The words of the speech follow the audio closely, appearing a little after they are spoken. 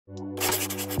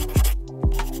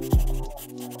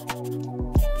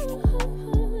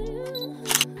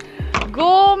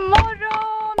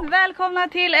välkomna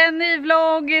till en ny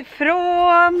vlogg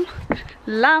från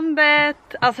landet.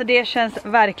 Alltså det känns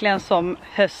verkligen som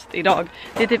höst idag.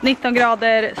 Det är typ 19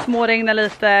 grader, småregnar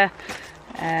lite.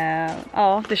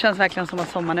 Ja, det känns verkligen som att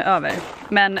sommaren är över.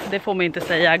 Men det får man inte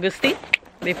säga i augusti.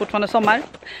 Det är fortfarande sommar.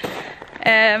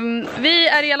 Vi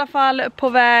är i alla fall på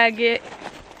väg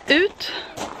ut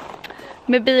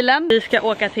med bilen. Vi ska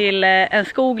åka till en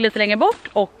skog lite längre bort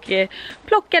och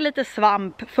plocka lite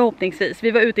svamp förhoppningsvis.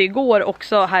 Vi var ute igår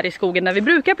också här i skogen där vi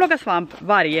brukar plocka svamp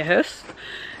varje höst.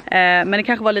 Men det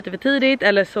kanske var lite för tidigt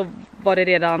eller så var det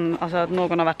redan, alltså att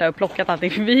någon har varit där och plockat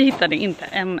allting. Vi hittade inte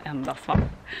en enda svamp.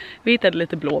 Vi hittade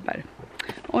lite blåbär.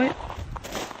 Oj,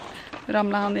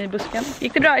 ramlade han i busken.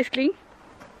 Gick det bra, älskling?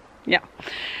 Ja.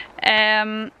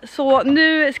 Så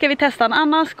nu ska vi testa en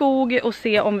annan skog och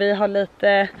se om vi har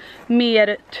lite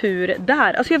mer tur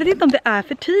där. Alltså jag vet inte om det är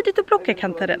för tidigt att plocka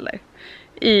kantareller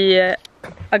i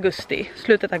augusti,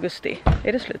 slutet augusti.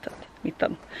 Är det slutet?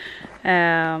 Mitten.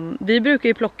 Vi brukar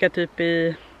ju plocka typ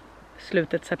i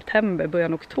slutet september,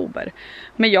 början oktober.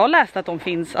 Men jag läste att de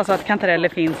finns, alltså att kantareller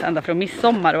finns ända från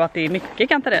midsommar och att det är mycket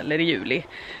kantareller i juli,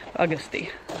 augusti.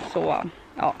 Så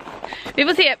ja, vi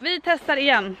får se, vi testar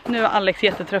igen. Nu är Alex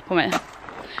jättetrött på mig.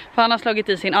 För han har slagit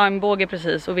i sin armbåge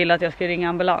precis och vill att jag ska ringa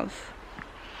ambulans.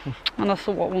 Han har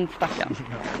så ont, stackarn.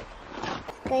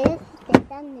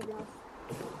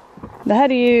 Det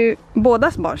här är ju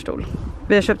bådas barnstol.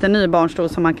 Vi har köpt en ny barnstol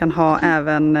som man kan ha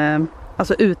även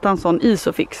alltså utan sån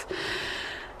isofix.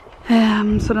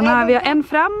 Så den här, vi har en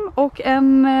fram och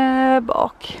en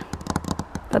bak.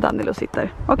 Där Danilo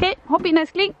sitter. Okej, hopp in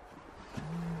älskling.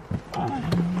 Pappa,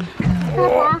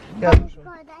 har du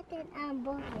skadat en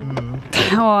ambulans?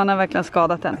 Ja, han har verkligen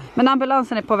skadat den. Men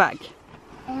ambulansen är på väg.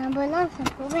 Är ambulansen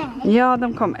på väg? Ja,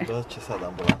 de kommer.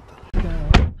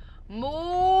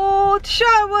 Mot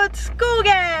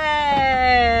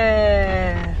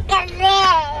Sherwoodskogen!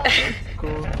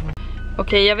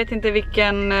 Okej, jag vet inte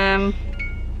vilken...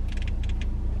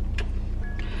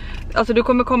 Alltså du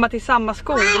kommer komma till samma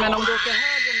skog, men om du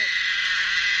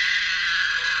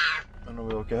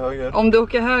åker höger nu... Om du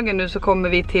åker höger nu så kommer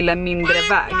vi till en mindre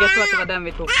väg. Jag tror att det var den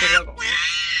vi tog förra gången.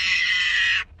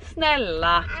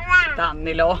 Snälla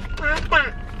Danilo.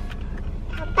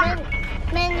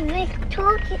 Men vi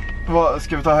tog... Vad,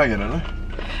 ska vi ta höger eller?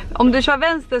 Om du kör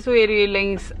vänster så är det ju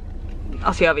längs...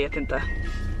 Alltså jag vet inte.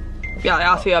 Ja,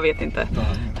 alltså jag vet inte.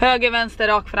 Höger, vänster,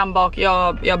 rak, fram, bak.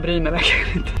 Jag bryr mig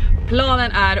verkligen inte.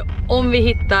 Planen är, om vi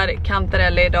hittar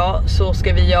kantareller idag så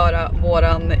ska vi göra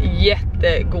våran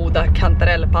jättegoda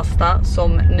kantarellpasta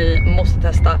som ni måste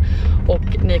testa.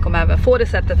 Och ni kommer även få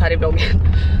receptet här i vloggen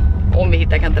om vi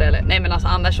hittar kantareller. Nej men alltså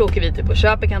annars åker vi typ och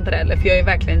köper kantareller, för jag är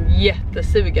verkligen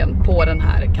jättesugen på den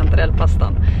här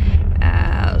kantarellpastan.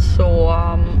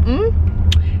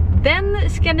 Den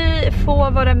ska ni få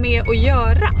vara med och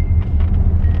göra.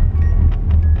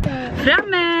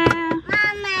 Framme!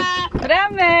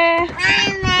 Framme!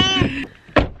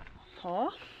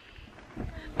 Ja.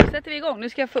 Nu sätter vi igång. Nu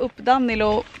ska jag få upp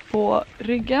Danilo på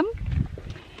ryggen.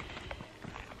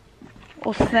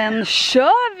 Och sen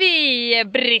kör vi,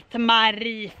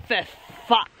 Britt-Marie, för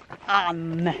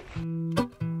fan!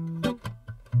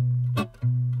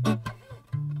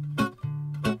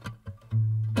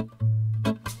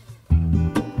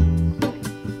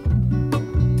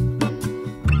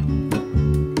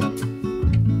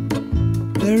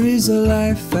 There is a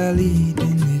life I lead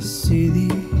in this city,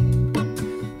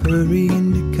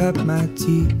 hurrying to cut my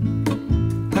teeth.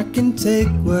 I can take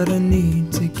what I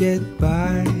need to get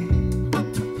by.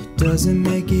 It doesn't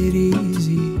make it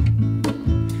easy.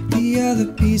 The other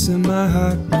piece of my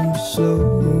heart moves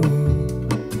slow,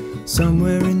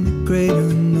 somewhere in the great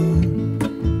unknown.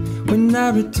 When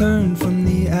I return from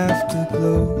the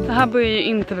afterglow. Det här börjar ju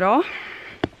inte bra.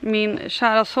 Min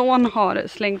kära son har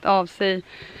slängt av sig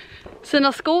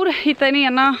sina skor, hittar den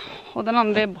ena och den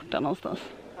andra är borta någonstans.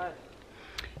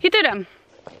 Hittar du den?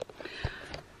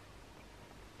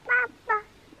 Pappa.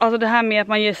 Alltså det här med att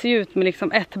man ger sig ut med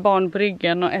liksom ett barn på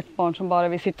ryggen och ett barn som bara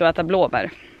vill sitta och äta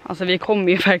blåbär. Alltså vi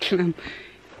kommer ju verkligen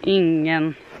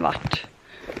ingen vart.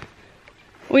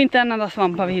 Och inte en enda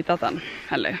svamp har vi hittat än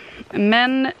heller.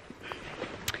 Men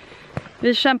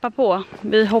vi kämpar på.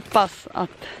 Vi hoppas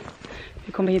att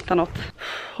vi kommer hitta något.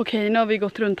 Okej, nu har vi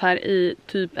gått runt här i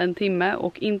typ en timme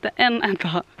och inte en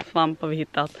enda svamp har vi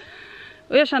hittat.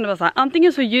 Och jag kände bara så här,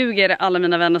 antingen så ljuger alla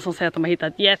mina vänner som säger att de har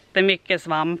hittat jättemycket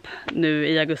svamp nu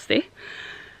i augusti.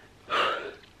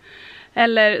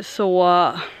 Eller så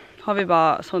har vi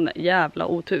bara sån jävla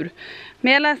otur.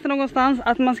 Men jag läste någonstans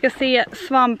att man ska se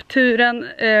svampturen,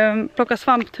 plocka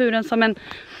svampturen som en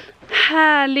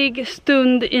härlig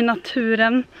stund i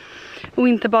naturen. Och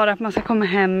inte bara att man ska komma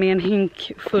hem med en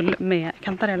hink full med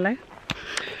kantareller.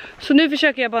 Så nu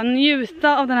försöker jag bara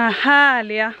njuta av den här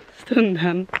härliga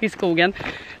stunden i skogen.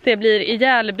 Det blir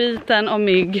ihjälbiten av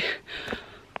mygg.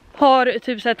 Har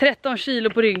typ så här 13 kilo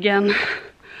på ryggen.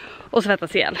 Och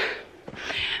svettas ihjäl.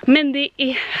 Men det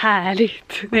är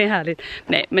härligt. Det är härligt.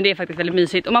 Nej, men det är faktiskt väldigt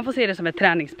mysigt. Och man får se det som ett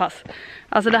träningspass.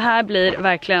 Alltså det här blir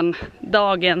verkligen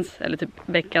dagens, eller typ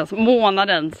veckans,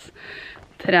 månadens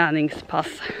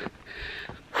träningspass.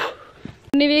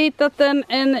 Ni har hittat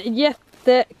en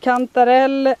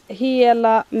jättekantarell.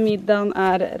 Hela middagen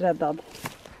är räddad.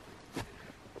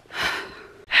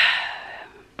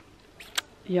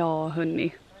 Ja,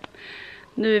 hörni.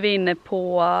 Nu är vi inne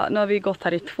på, nu har vi gått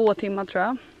här i 2 timmar tror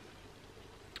jag.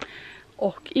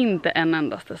 Och inte en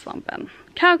endaste svamp än.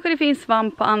 Kanske det finns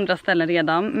svamp på andra ställen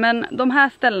redan. Men de här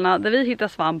ställena där vi hittar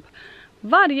svamp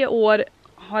varje år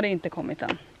har det inte kommit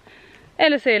än.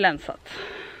 Eller så är det länsat.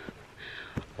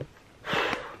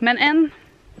 Men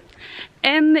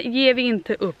än ger vi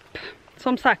inte upp.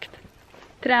 Som sagt,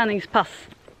 träningspass.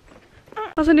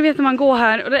 Alltså ni vet när man går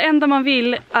här och det enda man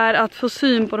vill är att få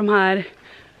syn på de här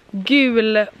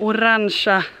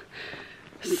gul-orangea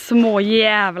små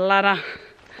jävlarna.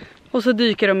 Och så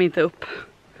dyker de inte upp.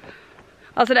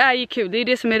 Alltså det är ju kul. Det är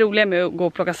det som är roligt med att gå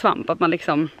och plocka svamp. Att man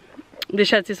liksom, det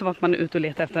känns ju som att man är ute och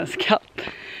letar efter en skatt.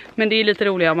 Men det är lite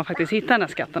roligare om man faktiskt hittar den här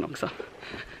skatten också.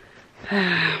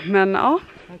 Men ja.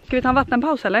 Ska vi ta en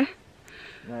vattenpaus eller?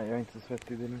 Nej, jag är inte så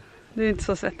svettig nu. Du är inte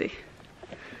så svettig.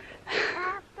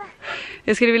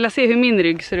 Jag skulle vilja se hur min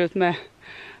rygg ser ut med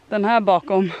den här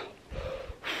bakom.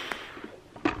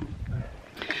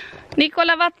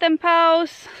 Nikola,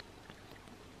 vattenpaus.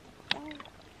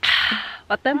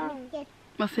 Vatten?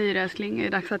 Vad säger du älskling? Är det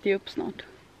dags att ge upp snart?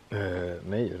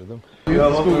 Nej, är det dumt?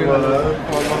 Jag skogen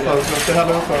jag ska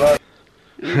hälla upp för det.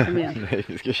 Nej,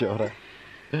 vi ska köra.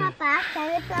 Pappa, kan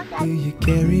vi plocka? Will you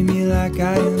carry me like I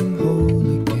am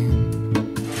whole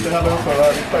again? Jag ska hälla upp för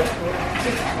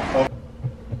det.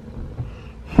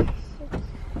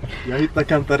 Jag hittar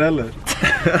kantareller.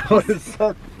 Har du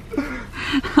sagt?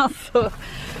 Alltså,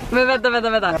 men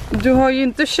vänta. Du har ju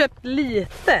inte köpt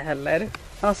lite heller.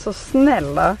 Alltså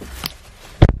snälla.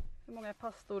 Hur många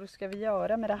pastor ska vi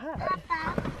göra med det här?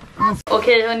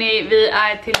 Okej hörni, vi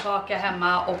är tillbaka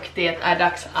hemma och det är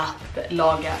dags att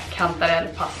laga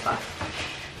kantarellpasta.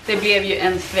 Det blev ju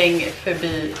en sväng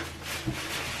förbi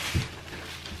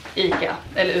Ica,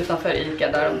 eller utanför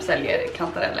Ica där de säljer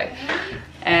kantareller.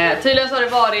 Tydligen så har det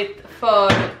varit för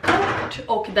kort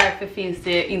och därför finns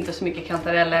det inte så mycket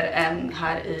kantareller än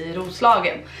här i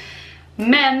Roslagen.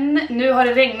 Men nu har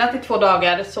det regnat i 2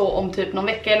 dagar så om typ någon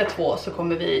vecka eller 2 så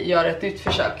kommer vi göra ett nytt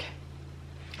försök.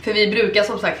 För vi brukar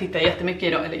som sagt hitta jättemycket i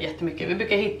dem, eller jättemycket, vi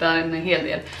brukar hitta en hel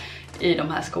del i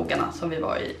de här skogarna som vi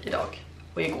var i idag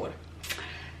och igår.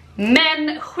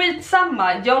 Men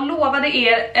skitsamma, jag lovade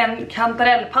er en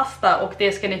kantarellpasta och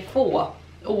det ska ni få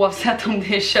oavsett om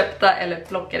det är köpta eller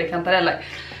plockade kantareller.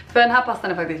 För den här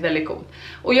pastan är faktiskt väldigt god.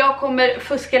 Och jag kommer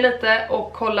fuska lite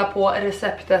och kolla på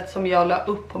receptet som jag la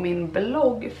upp på min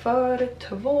blogg för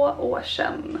 2 år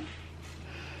sedan.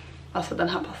 Alltså den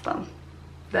här pastan,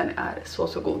 den är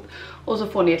så god. Och så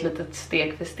får ni ett litet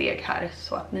steg för steg här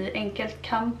så att ni enkelt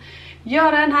kan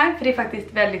göra den här. För det är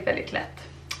faktiskt väldigt lätt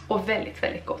och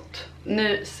väldigt gott.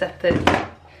 Nu sätter vi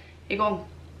igång.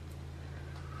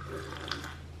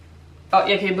 Ja,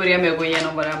 jag kan ju börja med att gå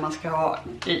igenom vad det är man ska ha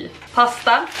i.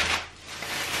 Pasta.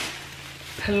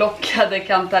 Plockade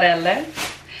kantareller.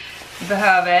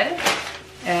 behöver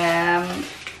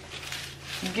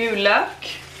gul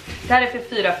lök. Det här är för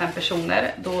 4-5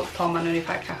 personer. Då tar man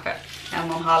ungefär kanske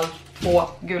 1,5-2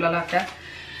 gula lökar.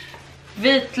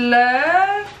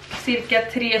 Vitlök, cirka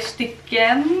 3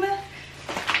 stycken.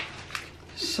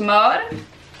 Smör.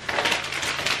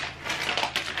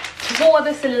 2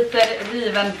 deciliter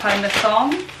riven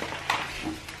parmesan.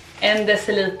 1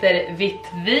 deciliter vitt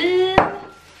vin.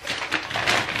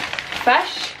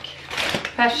 Färsk.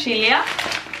 Persilja.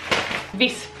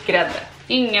 Vispgrädde.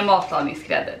 Ingen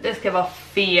matlagningsgrädde. Det ska vara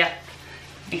fet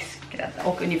vispgrädde.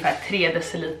 Och ungefär 3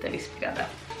 deciliter vispgrädde.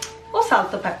 Och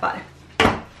salt och peppar.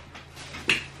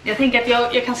 Jag tänker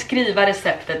att jag kan skriva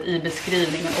receptet i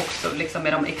beskrivningen också. Liksom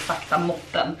med de exakta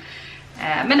måtten.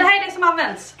 Men det här är det som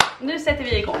används. Nu sätter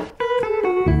vi igång.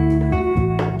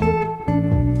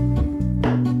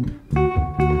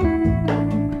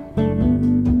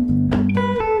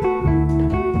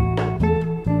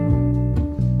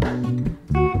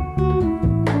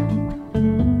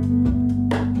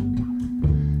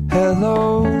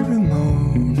 Hello,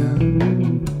 Ramona.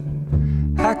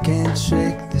 I can't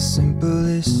shake the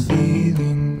simplest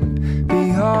feeling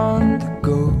beyond the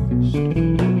ghost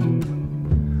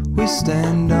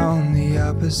stand on the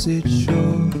opposite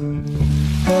shore.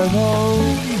 Hello,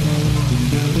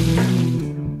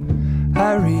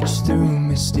 I reach through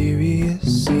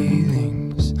mysterious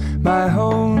ceilings, my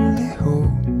only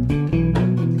hope.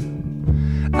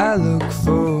 I look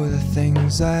for the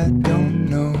things I don't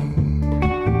know.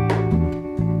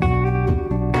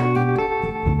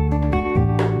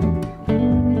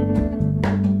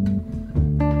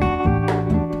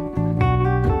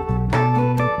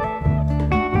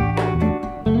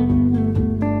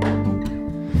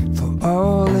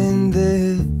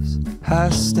 I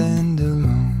stand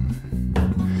alone.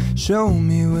 Show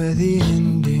me where the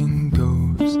ending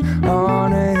goes.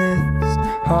 Honest,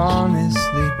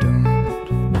 honestly don't.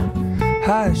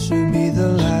 I should be the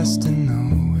last to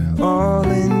know. We're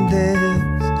all in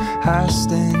this. I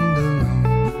stand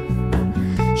alone.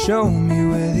 Show me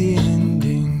where the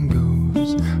ending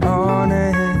goes.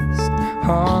 Honest,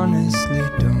 honestly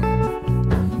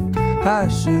don't. I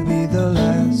should be the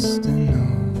last to know.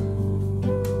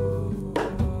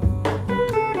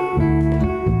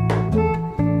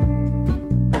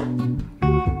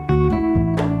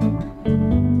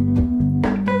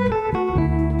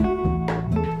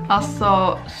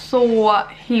 Alltså så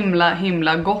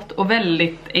himla gott och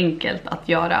väldigt enkelt att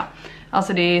göra.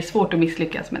 Alltså det är svårt att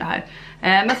misslyckas med det här.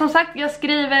 Men som sagt, jag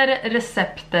skriver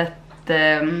receptet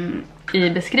i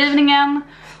beskrivningen.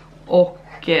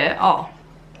 Och ja.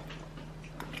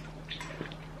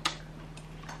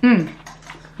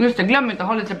 Just det, glöm inte att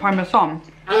ha lite parmesan.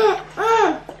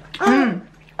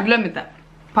 Glöm inte.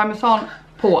 Parmesan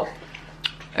på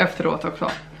efteråt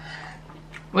också.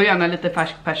 Och gärna lite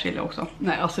färsk persilja också.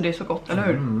 Nej, alltså det är så gott, eller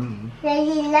hur? Jag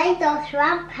gillar inte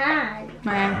svamp här.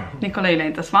 Nej, Nicola gillar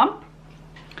inte svamp.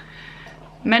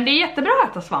 Men det är jättebra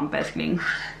att äta svamp, älskling.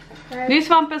 Det är ju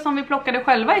svampen som vi plockade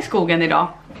själva i skogen idag.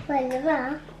 Själva?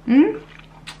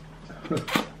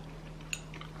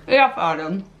 Jag för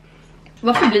den.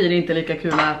 Varför blir det inte lika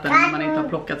kul att äta när man inte har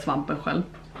plockat svampen själv?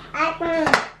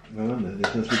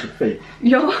 Det känns lite fake.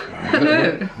 Ja, eller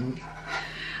hur?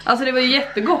 Alltså det var ju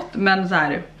jättegott, men så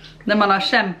här, när man har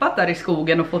kämpat där i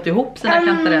skogen och fått ihop sina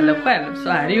kantareller själv så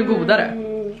är det ju godare.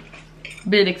 Det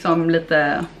blir liksom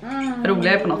lite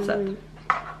roligare på något sätt.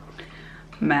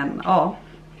 Men ja,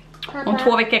 om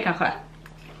 2 veckor kanske.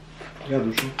 Ja,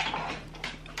 du så.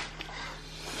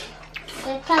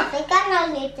 Jag kanske kan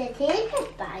ha lite till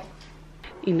peppar.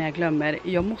 Innan jag glömmer,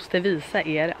 jag måste visa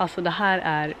er, alltså det här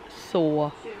är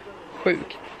så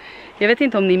sjukt. Jag vet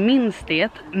inte om ni minns det,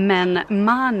 men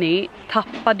Mani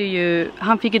tappade ju,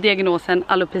 han fick ju diagnosen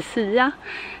alopecia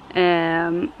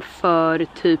för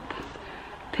typ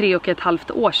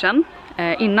 3,5 år sedan,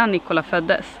 innan Nicola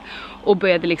föddes. Och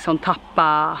började liksom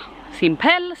tappa sin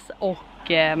päls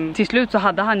och till slut så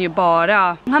hade han ju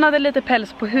bara, han hade lite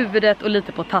päls på huvudet och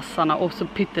lite på tassarna och så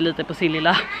pyttelite på sin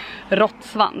lilla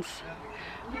råttsvans.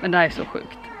 Men det här är så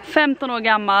sjukt. 15 år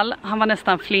gammal, han var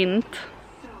nästan flint.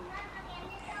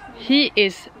 He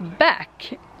is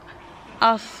back.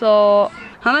 Alltså,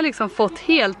 han har liksom fått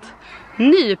helt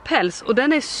ny päls och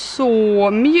den är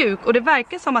så mjuk. Och det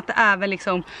verkar som att det även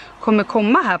liksom kommer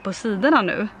komma här på sidorna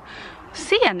nu.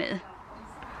 Ser ni?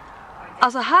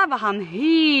 Alltså här var han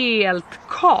helt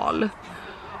kal.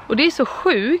 Och det är så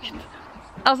sjukt.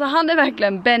 Alltså han är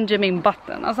verkligen Benjamin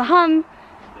Button. Alltså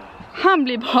han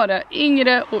blir bara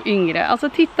yngre och yngre. Alltså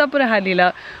titta på det här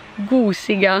lilla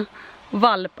gosiga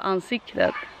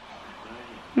valpansiktet.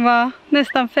 Va?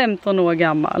 Nästan 15 år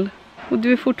gammal. Och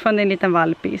du är fortfarande en liten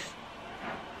valpis.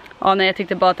 Ja, nej, jag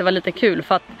tyckte bara att det var lite kul.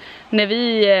 För att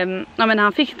när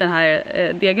han fick den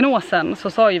här diagnosen så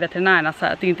sa ju veterinärerna så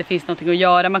här att det inte finns någonting att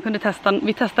göra. Man kunde testa,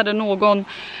 vi testade någon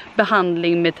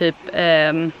behandling med typ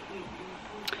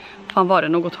fan var det,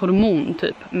 något hormon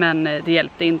typ, men det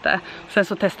hjälpte inte. Sen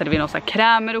så testade vi några så här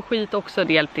krämer och skit också,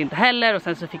 det hjälpte inte heller. Och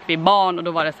sen så fick vi barn och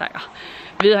då var det så här,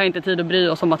 vi har inte tid att bry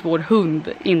oss om att vår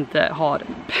hund inte har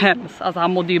päls. Alltså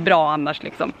han mådde ju bra annars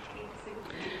liksom.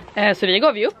 Så vi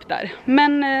gav ju upp där.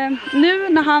 Men nu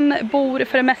när han bor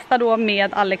för det mesta då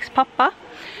med Alex pappa,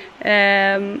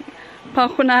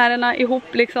 pensionärerna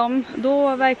ihop liksom,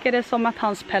 då verkar det som att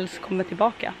hans päls kommer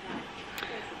tillbaka.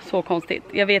 Så konstigt.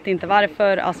 Jag vet inte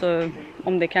varför, alltså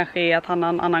om det kanske är att han har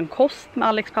en annan kost med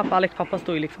Alex pappa. Alex pappa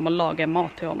står ju liksom och lagar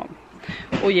mat till honom.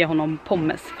 Och ger honom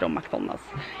pommes från McDonalds.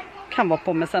 Kan vara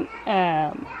pommesen.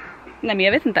 Nej men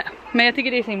jag vet inte. Men jag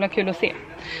tycker det är så himla kul att se.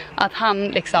 Att han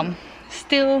liksom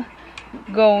still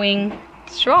going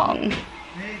strong.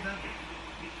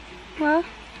 Va?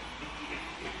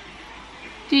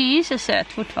 Du är ju så söt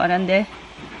fortfarande.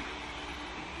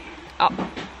 Ja,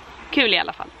 kul i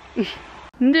alla fall.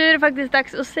 Nu är det faktiskt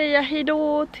dags att säga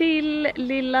hejdå till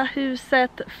lilla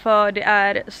huset, för det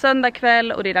är söndag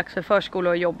kväll och det är dags för förskola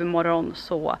och jobb imorgon,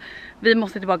 så vi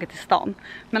måste tillbaka till stan.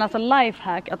 Men alltså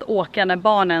lifehack att åka när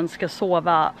barnen ska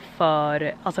sova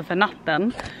för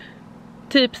natten.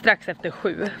 Typ strax efter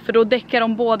 7, för då däckar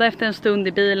de båda efter en stund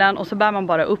i bilen och så bär man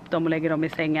bara upp dem och lägger dem i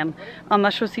sängen.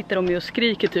 Annars så sitter de ju och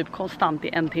skriker typ konstant i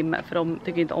 1 timme, för de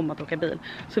tycker inte om att åka bil.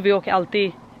 Så vi åker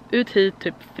alltid ut hit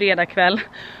typ fredag kväll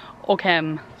och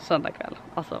hem söndag kväll.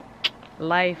 Alltså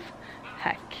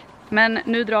lifehack. Men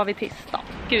nu drar vi till stan.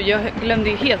 Gud, jag glömde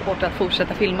ju helt bort att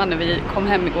fortsätta filma när vi kom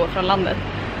hem igår från landet.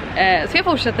 Så jag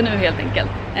fortsätter nu helt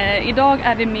enkelt. Idag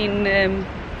är det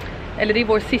det är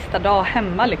vår sista dag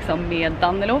hemma liksom med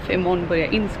Danilo, för imorgon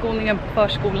börjar inskolningen på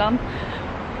förskolan.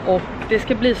 Och det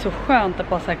ska bli så skönt att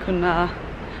bara så här kunna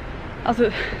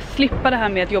slippa det här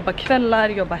med att jobba kvällar,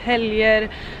 jobba helger,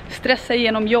 stressa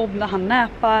igenom jobb när han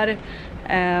näpar.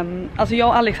 Jag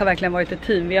och Alex har verkligen varit ett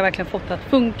team. Vi har verkligen fått det att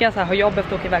funka. Så här, har jag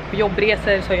behövt åka iväg på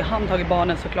jobbresor så har ju han tagit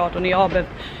barnen såklart. Och när jag har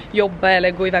behövt jobba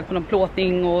eller gå iväg på någon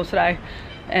plåtning och sådär.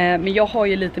 Men jag har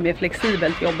ju lite mer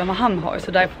flexibelt jobb än vad han har.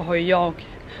 Så därför har ju jag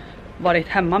varit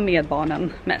hemma med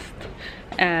barnen mest.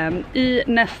 I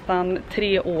nästan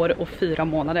 3 år och 4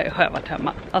 månader har jag varit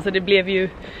hemma. Alltså det blev ju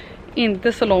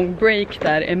inte så lång break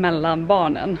där emellan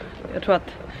barnen. Jag tror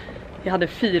att jag hade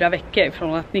 4 veckor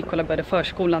från att Nikola började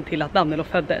förskolan till att Danilo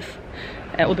föddes.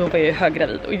 Och då var jag ju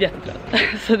höggravid och jättetrött.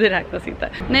 Så det räknas inte.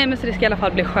 Nej, men så det ska i alla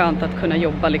fall bli skönt att kunna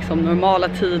jobba liksom normala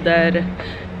tider.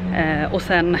 Och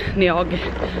sen när jag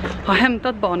har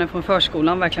hämtat barnen från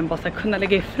förskolan verkligen bara så kunna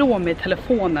lägga ifrån mig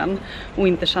telefonen och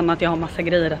inte känna att jag har massa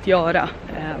grejer att göra.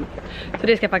 Så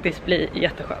det ska faktiskt bli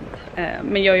jätteskönt.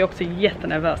 Men jag är också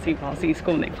jättenervös inför hans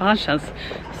inskolning, för han känns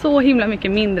så himla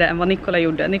mycket mindre än vad Nikola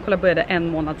gjorde. Nikola började 1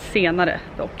 månad senare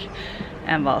dock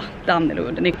än vad Danilo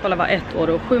gjorde. Nikola var 1 år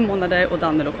och 7 månader och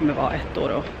Danilo kommer vara 1 år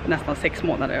och nästan 6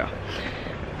 månader då.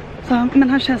 Så, men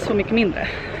han känns så mycket mindre.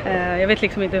 Jag vet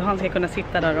liksom inte hur han ska kunna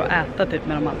sitta där och äta typ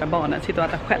med de andra barnen. Sitta och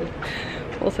äta själv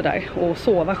och sådär. Och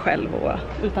sova själv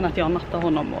utan att jag nattar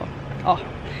honom. Och, ja,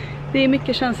 det är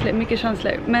mycket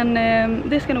känslor. Men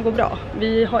det ska nog gå bra.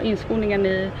 Vi har inskolningen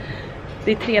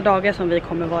det är 3 dagar som vi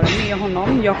kommer vara med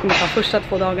honom. Jag kommer ta första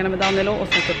 2 dagarna med Danilo och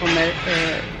sen så kommer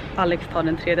Alex ta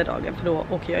den 3:e dagen, för då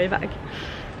åker jag iväg.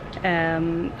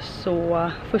 Så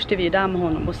först är vi där med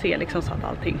honom och ser liksom så att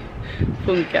allting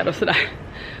funkar och sådär.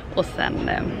 Och sen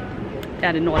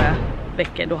är det några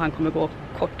veckor då han kommer gå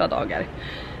korta dagar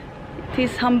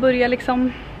tills han börjar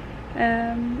liksom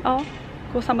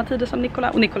gå samma tider som Nikola.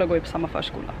 Och Nikola går ju på samma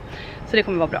förskola. Så det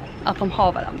kommer vara bra att de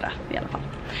har varandra i alla fall.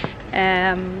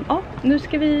 Nu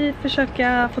ska vi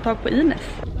försöka få tag på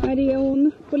Ines. Här är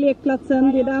hon på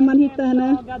lekplatsen. Det är där man hittar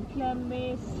henne.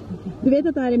 Du vet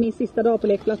att det här är min sista dag på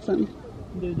lekplatsen.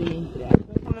 Det är inte det.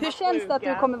 Hur känns det att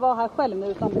du kommer vara här själv nu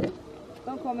utan mig?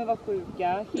 De kommer vara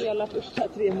sjuka hela första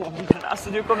 3 månaderna. Alltså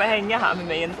du kommer hänga här med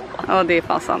mig ändå. Ja, det är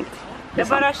fan sant. Jag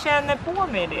bara känner på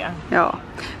mig det. Ja.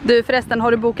 Du förresten,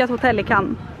 har du bokat hotell i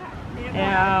Cannes?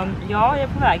 Ja, jag är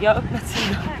på väg. Jag har öppnat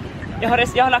sidan. Jag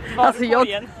har lagt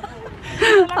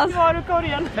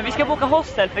varukorgen. Men vi ska boka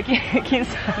hostel för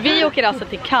Kins. Vi åker alltså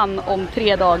till Cannes om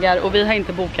 3 dagar och vi har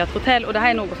inte bokat hotell. Och det här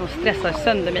är något som stressar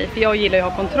sönder mig. För jag gillar att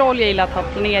ha kontroll, jag gillar att ha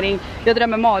planering. Jag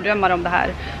drömmer mardrömmar om det här.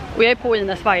 Och jag är på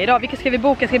Ines varje dag. Vilket ska vi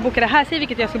boka? Ska vi boka det här? Säg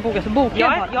vilket jag ska boka så bokar jag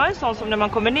bara. Jag är en sån som när man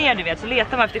kommer ner, du vet, så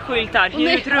letar man efter skyltar.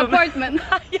 Hyr ett rum. Apartment.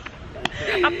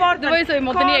 Det var ju så i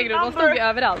Montenegro, de stod ju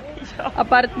överallt. Ja.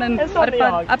 Apartment,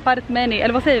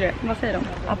 eller vad säger du? Vad säger de?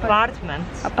 Apartman.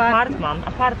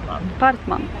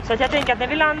 Så att jag tänker att när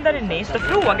vi landar i Nice, då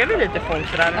frågar vi lite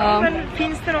folk där. Ja. Men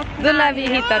finns det något? Då lär vi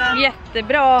hitta ett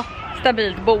jättebra,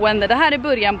 stabilt boende. Det här är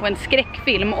början på en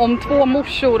skräckfilm om 2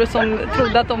 morsor som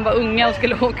trodde att de var unga och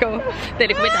skulle åka och... Det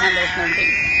kommer inte hända oss någonting.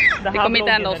 Det kommer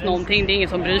inte hända oss någonting. Det är ingen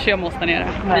som bryr sig om oss där nere.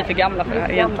 Vi är för gamla för det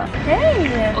här egentligen.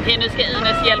 Hej! Okej, nu ska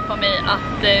Ines hjälpa mig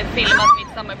att filma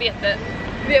mitt samarbete.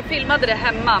 Jag filmade det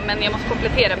hemma, men jag måste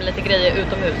komplettera med lite grejer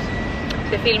utomhus.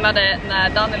 Så jag filmade när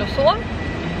Danilo sov.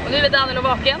 Och nu är Danilo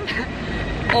vaken.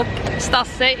 Och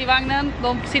Stasse i vagnen.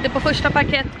 De sitter på första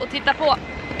parkett och tittar på.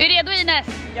 Är du redo, Ines?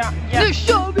 Ja. Nu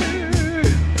kör vi!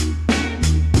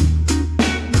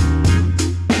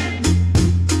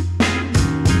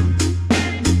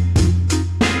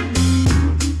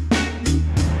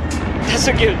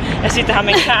 Så gud, jag sitter här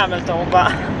med en Camel och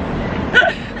bara...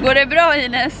 Går det bra,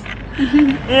 Ines?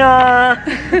 Ja.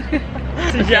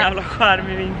 Så jävla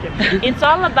charmig vinkel. It's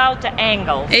all about the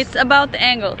angles. It's about the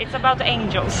angle. It's about the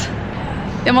angels.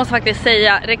 Jag måste faktiskt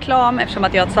säga reklam, eftersom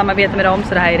att jag har ett samarbete med dem,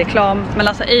 så det här är reklam. Men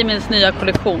alltså Amins nya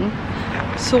kollektion,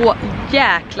 så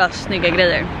jäkla snygga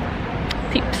grejer.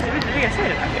 tips. Du vill inte resa i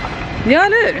det här? Ja,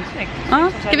 eller hur? Ja.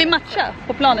 Ska vi matcha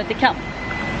på planet i kamp?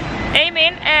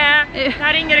 Amen,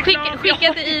 här ringer reklam.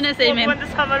 Skicka till Ines, Amen.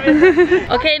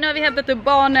 Okej, nu har vi hämtat upp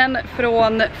barnen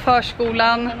från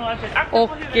förskolan.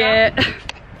 Och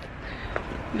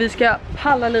vi ska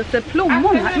palla lite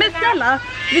plommon här. Men snälla,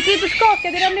 vi kan inte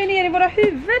skaka, det ramlar ner i våra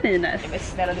huvuden, Ines. Men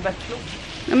snälla, det var ett plom.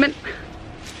 Ja, men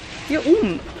det gör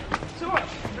ont. Så,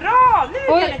 bra, nu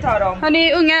kan ni ta dem.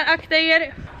 Hörni, ungar, akta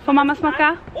er. Får mamma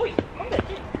smaka? Oj, kom det.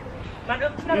 Man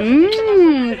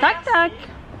öppnar tack.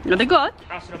 Ja, det är gott.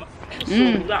 Alltså, de var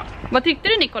goda. Vad tyckte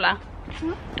du, Nicola?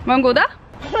 Var de goda?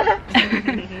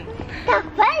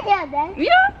 Tappade den?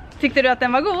 Ja. Tyckte du att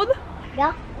den var god?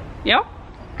 Ja. Ja.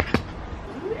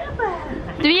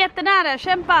 Du är jättenära,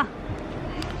 kämpa.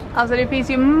 Alltså det finns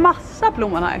ju massa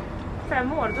plommon här.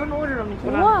 5 år, då når du dem inte.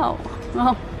 Wow.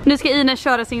 Ja. Nu ska Ines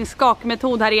köra sin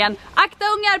skakmetod här igen. Akta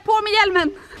ungar, på med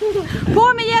hjälmen.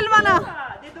 På med hjälmarna.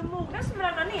 Det är de mogna som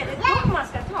ramlar ner, det är de man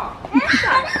ska ta.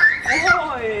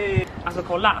 Oj. Alltså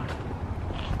kolla.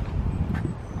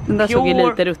 Den där såg ju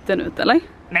lite rutten ut, eller?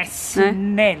 Men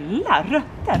snälla,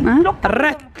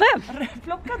 rötter.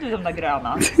 Plockade du de där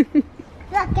gröna?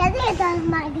 Plockade du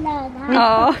de här gröna?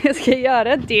 Ja, jag ska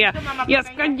göra det. Jag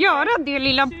ska göra det,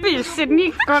 lilla busen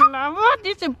Nicola.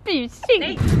 Vad är så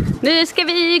busig? Nu ska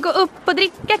vi gå upp och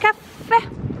dricka kaffe.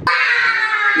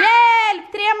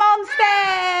 Hjälp, 3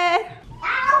 monster!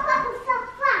 Jag hoppar på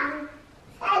soffan.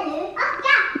 Eller och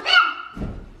kaffe.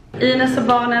 Ines och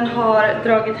barnen har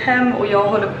dragit hem och jag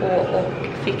håller på och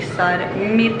fixar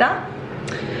middag.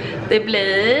 Det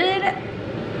blir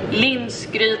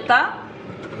linsgryta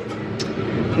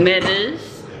med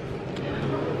ris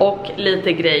och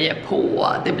lite grejer på.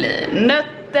 Det blir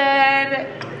nötter,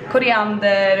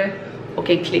 koriander och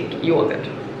en klick yoghurt.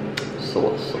 Så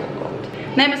gott.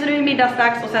 Nej, men så nu är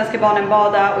middagsdags och sen ska barnen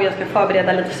bada och jag ska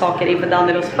förbereda lite saker inför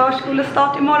Danielos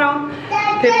förskolestart imorgon.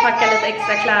 Typ packa lite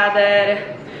extra kläder,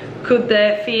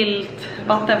 kudde, filt,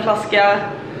 vattenflaska,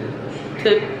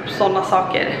 typ sådana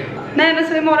saker. Nej, men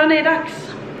så imorgon är det dags.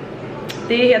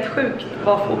 Det är helt sjukt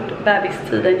vad fort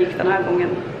bebistiden gick den här gången.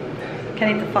 Kan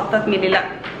inte fatta att min lilla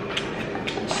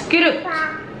skrutt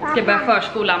ska börja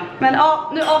förskolan. Men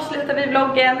ja, nu avslutar vi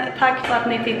vloggen. Tack för att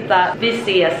ni tittar. Vi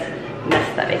ses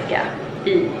nästa vecka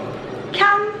i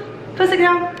Cannes. Puss och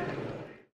kram!